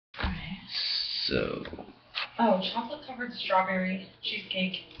So. Oh, chocolate covered strawberry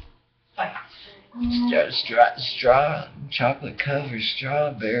cheesecake fight. Chocolate covered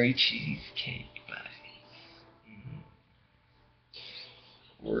strawberry cheesecake bites.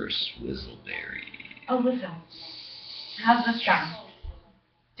 Or swizzleberry. Oh, listen. How's this sound?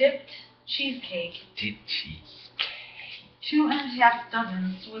 Dipped cheesecake. Dipped cheesecake. 2.5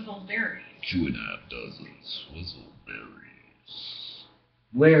 dozen swizzled berries. 2.5 dozen swizzled berries.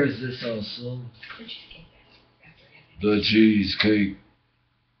 Where is this also? The cheesecake.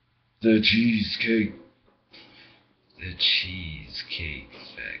 The cheesecake. The cheesecake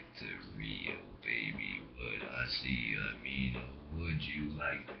factory, oh baby, what I see, I mean, oh, would you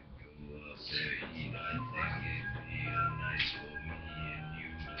like to go up there, eat? I think it'd be nice for me and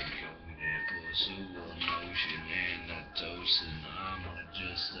you to go there, pursue a motion and a toast, and I'm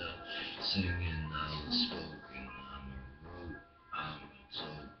just singing, I'm a spoken, I'm a rope, I'm a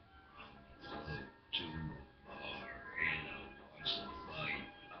soap, I'm a float to a bar, and I watch the fight,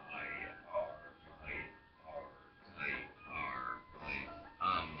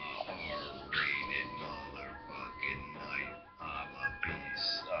 I'm a R-rated motherfucking knight. I'm a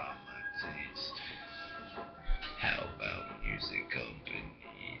beast, I'm a tease. How about music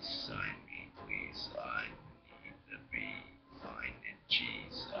companies? Sign me, please. I need to be finding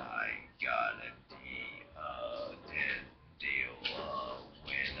cheese. I got a dead deal.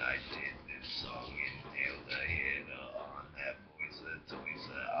 When I did this song and nailed a hit on that voice of toys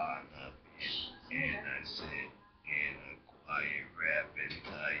on a bit, and I sit in a quiet rapping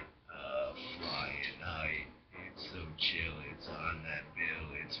tight, flying high. It's so chill, it's on that bill,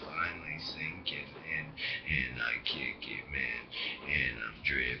 it's finally sinking in, and I kick it, man, and I'm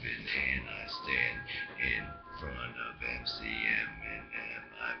driven, and I stand in front of MC Eminem.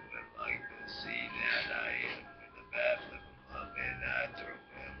 I would like to see that I am with a bat, flip him up, and I throw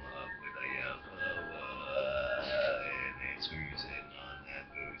him up with a yell, and it's cruising on that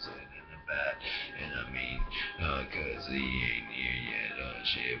boozing in the bat, and I mean, cause he ain't here yet,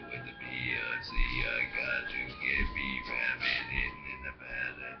 shit with the BLC, I got to get B-rabbit hidden in the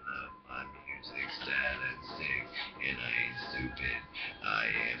bat, and my music's static, and I ain't stupid, I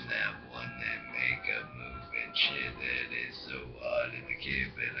am that one that make a move and shit that is so hard, and the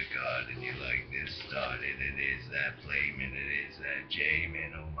kid better God, and you like this start, and it is that flame, and it is that jam,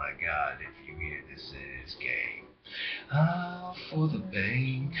 and oh my God, if you hear this, it is game. For the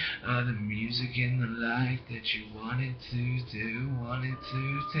bang, the music and the life that you wanted to do, wanted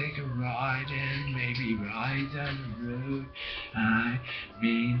to take a ride and maybe ride down the road. I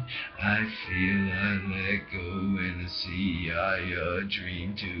mean, I feel I let go and I see I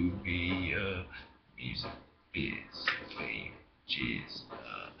dream to be music biz, fame, jizz,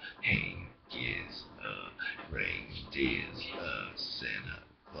 hang, giz, reindeers, Santa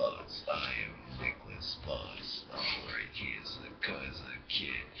Claus, I am Nicholas Boss. Alright, here's the cuz a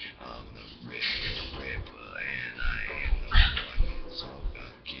kid. I'm the ripper, and I am the one that smoke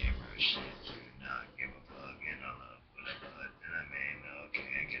on camera shit. Do not give a fuck, and I love what I put. And I mean,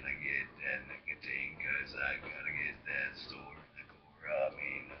 okay, can I get that nicotine? Cause I gotta get that store in the core. I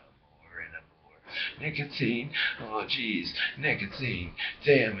mean, more and more. Nicotine, oh jeez, nicotine,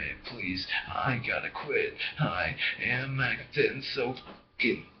 damn it, please, I gotta quit. I am acting so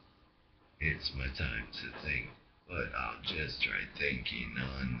fucking. It's my time to think, but I'll just try thinking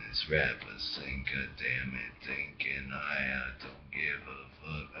on this rapper sinker, damn it, thinking I don't give a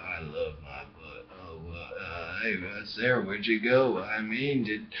fuck, I love my butt, hey, Sarah, where'd you go? I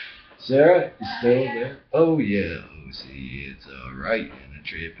mean, Sarah, you still there? Oh yeah, oh see, it's alright, in a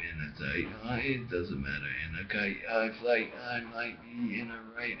trip, in a tight, it doesn't matter, in a kite, I flight, I might be in a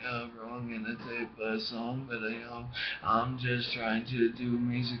right, wrong, in a type song, but I'm just trying to do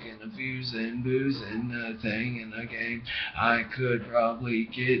music and a fuse and booze and a thing in a game. I could probably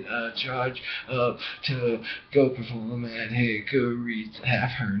get a charge up to go perform at Hickory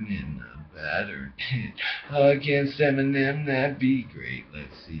Tavern in a battered hit against Eminem, that'd be great.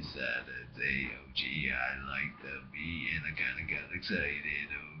 Let's see, Saturday, oh gee, I like the beat and I kinda got excited,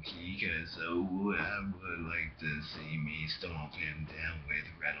 okay, cause I would like to see me stomp him down with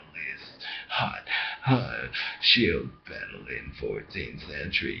Rattlelist, hot shield battle in 14th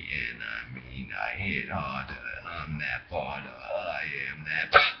century, and I mean, I hit harder, I'm that harder, I am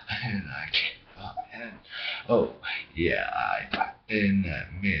that, and I can't. And, oh, yeah, in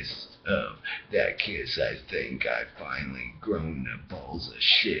that midst of that kiss, I think I finally grown the balls of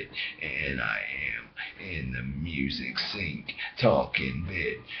shit, and I am in the music sink talking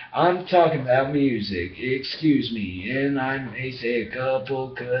bit. I'm talking about music, excuse me, and I may say a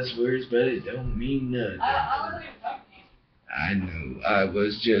couple cuss words, but it don't mean nothing. I know I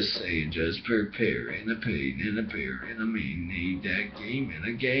was just saying, just preparing a pain and a pair and a mean, need that game and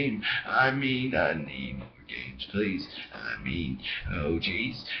a game. I mean, I need more games, please. I mean, oh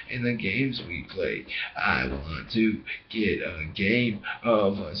geez, in the games we play, I want to get a game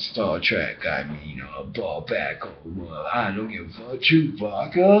of a Star Trek. I mean, a ball back over. I don't give a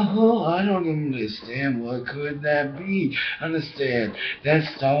Chewbacca. I don't understand what could that be. Understand that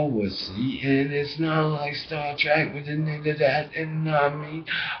Star Wars, see, and it's not like Star Trek with an into that, and I mean,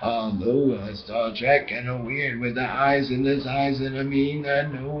 although Star Trek kinda weird with the eyes and the size, and I mean,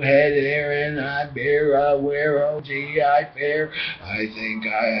 no head hair, and I wear OGI fair. I think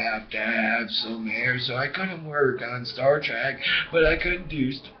I have to have some hair, so I couldn't work on Star Trek, but I could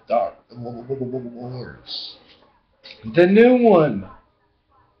do Star Wars. The new one.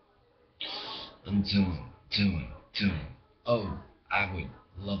 I'm doing. Oh, I would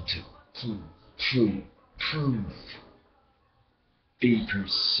love to prove, be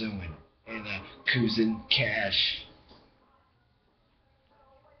pursuing, and cruising cash.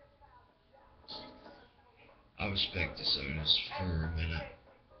 I respect this artist for a minute.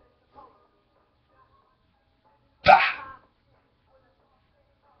 Bah!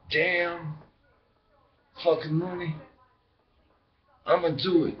 Damn. Fucking money. I'ma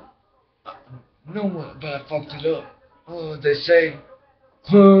do it. No one, but I fucked it up. Oh, they say,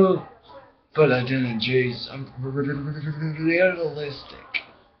 huh, but I didn't, jeez. I'm realistic.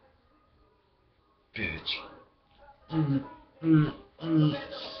 Bitch.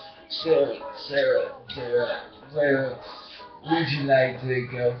 Sarah, would you like to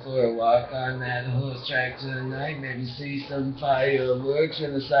go for a walk on that horse track tonight? Maybe see some fireworks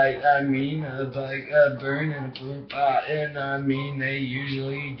in the sight. I mean, a bike, a burn and a pool pot. And I mean, they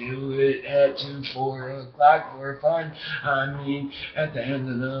usually do it at 4 o'clock for fun. I mean, at the end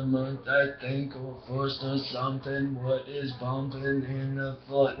of the month, I think, or first or something, what is bumping in the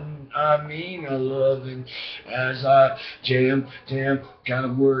foot? And I mean, I love it as I jam,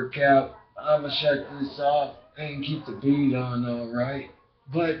 gotta work out. I'ma shut this off and keep the beat on, alright?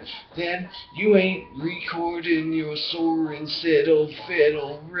 But then you ain't recording your soaring fiddle,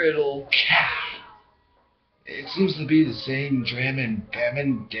 riddle, cat. It seems to be the same drammin',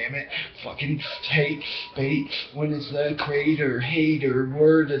 bammin', damn it, fucking hate, bait, when it's the crater, hater,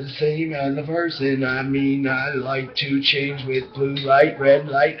 word of the same on the verse, and I mean, I like to change with blue light, red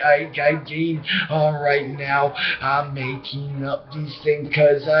light, I gain, alright now, I'm making up these things,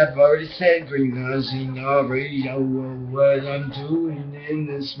 cause I've already said green, I seen already know what I'm doing in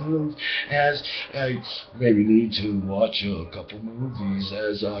this move, as I maybe need to watch a couple movies,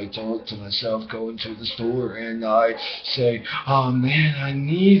 as I talk to myself going to the store, and I say, oh man, I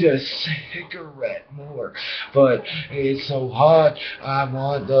need a cigarette more, but it's so hot, I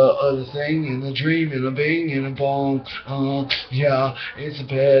want the other thing, and a dream, and a bing, and a bong, yeah, it's a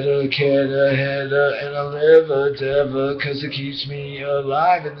better, a header, and a liver, devil, cause it keeps me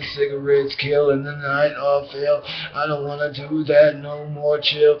alive, and the cigarettes kill, and the night I'll fail, I don't wanna do that no more,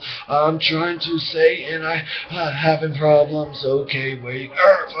 chill, I'm trying to say, and I'm having problems, okay, wait,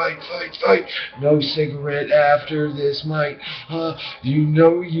 fight, no cigarette after this mic, you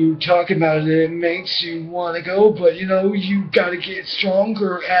know you talking about it makes you wanna go, but you know you gotta get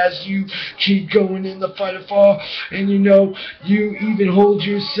stronger as you keep going in the fight of fall, and you know you even hold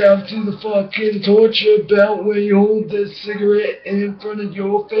yourself to the fucking torture belt when you hold this cigarette in front of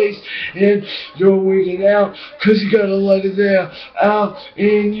your face, and you're wigging out, cause you got a lighter there, out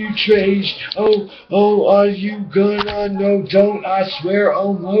in you trade, oh, are you gonna, no, don't, I swear,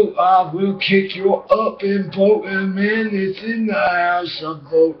 oh no, I will kick you up and boat, and man, it's in the house of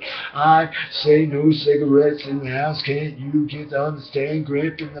vote. I say no cigarettes in the house, can't you get to understand,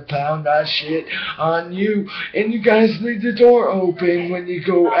 gripping the pound, I shit on you, and you guys leave the door open when you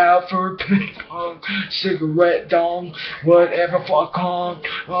go out for a ping pong, cigarette dong, whatever, fuck on,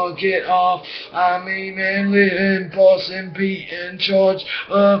 I'll get off, I mean, man, living, boss, and be in charge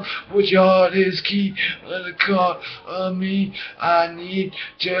of what your heart is, key of the car, I need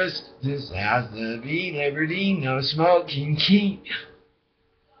just this has to be liberty, no smoking key.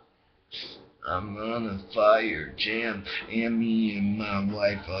 I'm on a fire jam, and me and my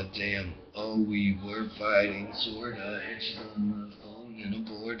wife are damn. Oh, we were fighting, sorta, and she's on the phone in a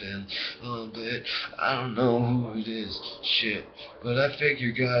board and bit. I don't know who it is, shit. But I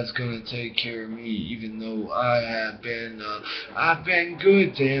figure God's gonna take care of me, even though I've been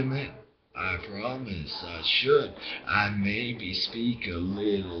good, damn it. I promise I should. I maybe speak a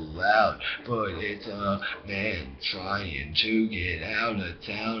little loud, but it's a man trying to get out of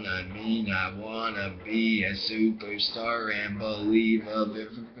town. I mean, I wanna be a superstar and believe of it.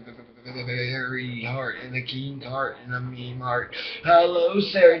 very heart and a keen heart and a mean heart. Hello,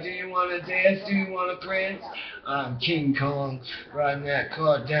 Sarah, do you want to dance? Do you want to prance? I'm King Kong, riding that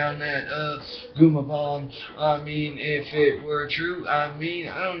car down that Goomba Bong. I mean, if it were true, I mean,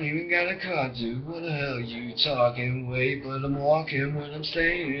 I don't even got a car, dude. What the hell you talking? Wait, but I'm walking when I'm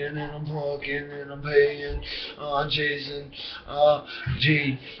staying, and I'm talking and I'm paying. Jason,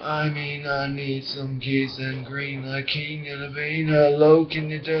 gee, I mean, I need some keys and green, a king and a vein. Hello, can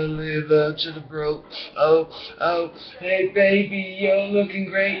you deliver to the bro? Oh, hey baby, you're looking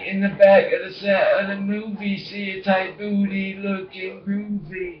great in the back of the set of the movie. See a tight booty looking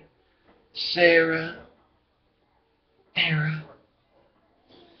groovy. Sarah,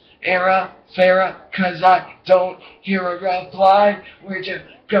 Farrah, 'cause I don't hear a reply. Where'd you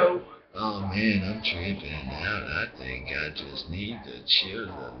go? Oh man, I'm tripping out. I think I just need to chill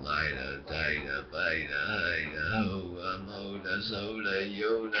the lighter, tighter, biter, hider, ho, I'm Oda, Soda,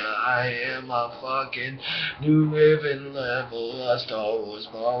 Yoda. I am a fucking new living level of Star Wars,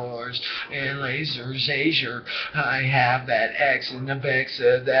 and lasers, Asia. I have that X in the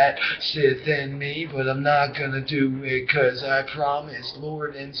Vexa, that Sith in me, but I'm not gonna do it, 'cause I promised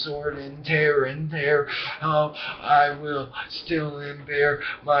Lord and sword and tear and tear. Oh, I will still and bear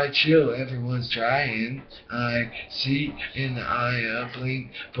my chill. Everyone's trying. I see in the eye a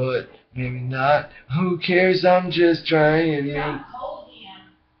blink, but maybe not. Who cares? I'm just trying. Yeah, hold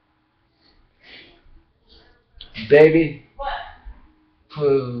him. Baby, What?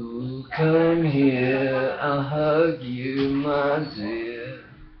 oh, come here. I'll hug you, my dear.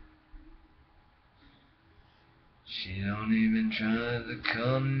 She don't even try to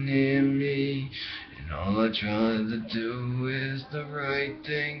come near me, and all I try to do is the right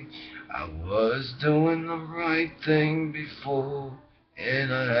thing. I was doing the right thing before,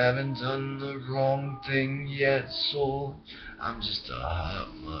 and I haven't done the wrong thing yet, so I'm just a hot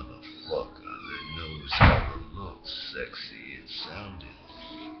motherfucker that knows how to look sexy and sounded,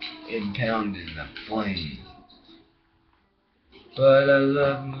 impounding the flame. But I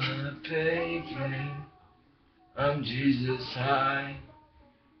love my baby. I'm Jesus high.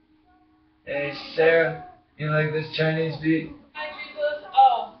 Hey Sarah, you like this Chinese beat? Hi, Jesus.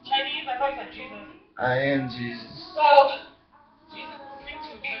 Oh, Chinese? I thought you said Jesus. I am Jesus. So, Jesus will sing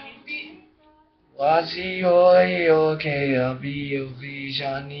to a Chinese beat? 我是我有 K L B O V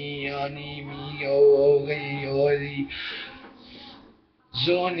想你要你咪有我给我的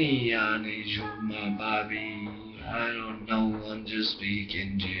说你呀你说 my baby. I don't know, I'm just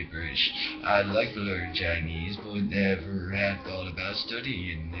speaking gibberish. I'd like to learn Chinese, but never have thought about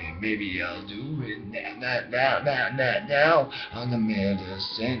studying it. Maybe I'll do it now. On the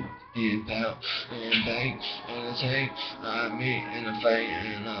medicine, in pound, in bank, on the tank. I meet in a fight,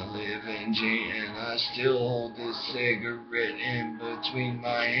 and I live in G, and I still hold this cigarette in between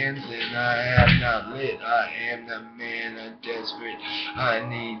my hands, and I have not lit. I am the man, I'm desperate. I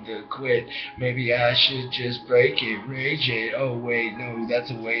need to quit. Maybe I should just break it, rage it. Oh wait, no, that's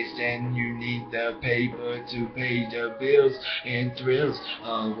a waste, and you need the paper to pay the bills and thrills.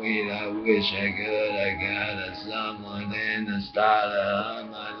 Oh wait, I wish I could. I got a someone in the style of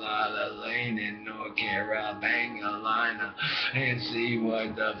my Lala Lane in North Carolina, and see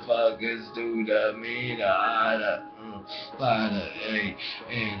what the fuckers do to me. The Ida, by the A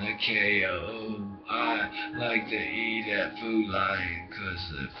and a KO. I like to eat at Food Lion, 'cause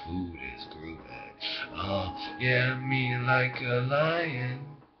the food is groovy. Yeah, me like a lion.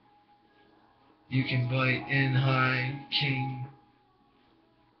 You can bite in high, king.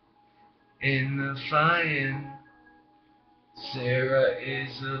 In the fire, Sarah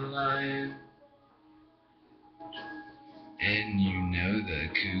is a lion. And you know the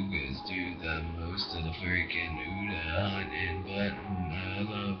cougars do the most of the freaking Uda hunting, but I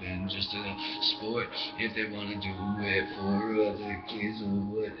love and just a sport. If they wanna do it for other kids or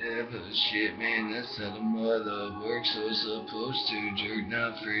whatever, shit, man, that's how the mother works. So supposed to jerk,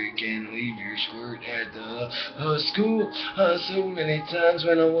 not freaking leave your squirt at the school. So many times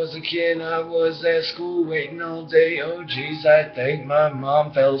when I was a kid, I was at school waiting all day. Oh jeez, I think my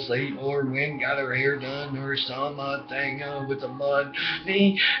mom fell asleep or went got her hair done or something. With the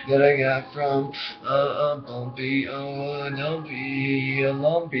money that I got from a bumpy, dumpy, a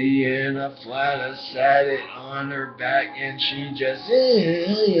lumpy, and a flat. I sat it on her back, and she just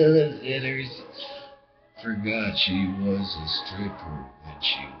forgot she was a stripper when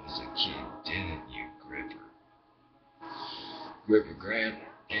she was a kid. Didn't you, Gripper Grant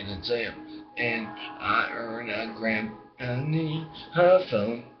and a Tam, and I earn a gram. I need her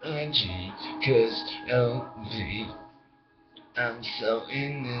phone, a G, 'cause LV. I'm so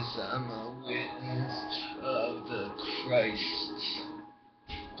in this, I'm a witness of the Christ.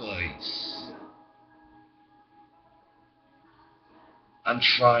 place. I'm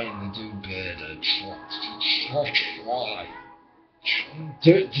trying to do better. Try.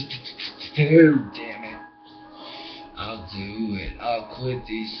 Damn it. I'll do it. I'll quit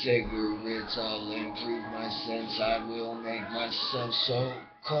these cigarettes. I'll improve my sense. I will make myself so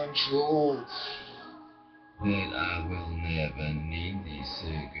controlled that I will never need these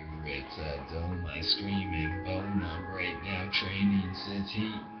cigarettes. I don't mind screaming bone. I'm right now training since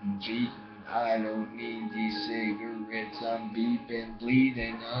heating, beating. I don't need these cigarettes. I'm beeping,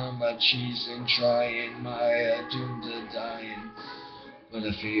 bleeding on my cheese and trying my doom to dying. But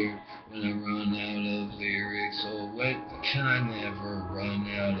I fear when I run out of lyrics, or when can I never run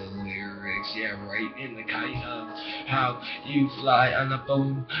out of lyrics? Yeah, right in the kite of how you fly on a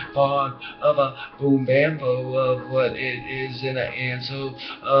boom bar of a boom bambo of what it is in an answer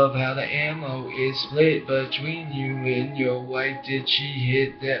of how the ammo is split between you and your wife. Did she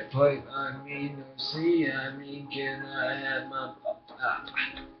hit that pipe? I mean, no, see, can I have my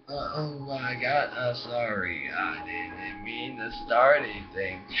oh my god, sorry, I didn't mean to start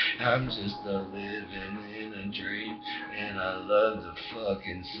anything. I'm just living in a dream, and I love to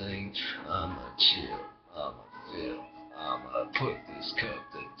fucking sing. I'ma chill, I'ma feel, I'ma put this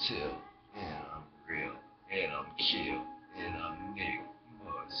cup to till, and I'm real, and I'm kill, and I'm Nick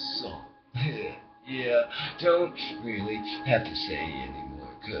MEssana. Yeah, don't really have to say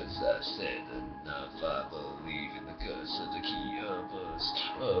anymore, 'cause I said enough. I believe in the curse of the key of us,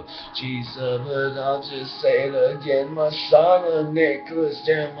 of Jesus, but I'll just say it again. My son, Nicholas,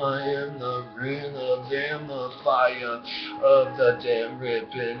 damn, I am the ruin of them, the fire of the damn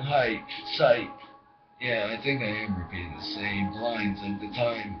ripping height, sight. Yeah, I think I am repeating the same lines of the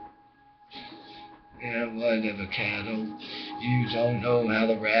time. Yeah, whatever, cattle. You don't know how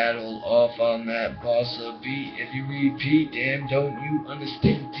to rattle off on that bossa beat. If you repeat, damn, don't you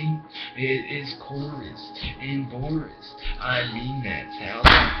understand? Deep? It is chorus and chorus. I mean, that's how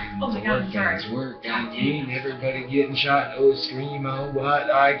things work. I mean, everybody getting shot. Oh, scream, oh, what?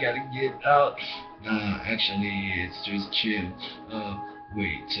 I gotta get out. Nah, actually, it's just chill.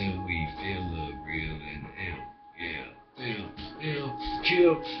 Wait till we feel the real and ill. Yeah.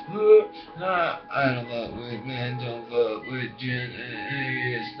 Kill, I don't fuck with men, don't fuck with gin,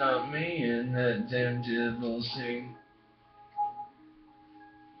 it's not me and that damn devil sing.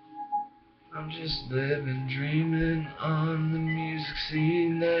 I'm just living, dreaming on the music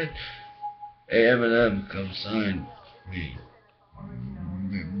scene that Eminem come sign me.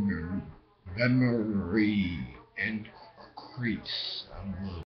 Memory increase.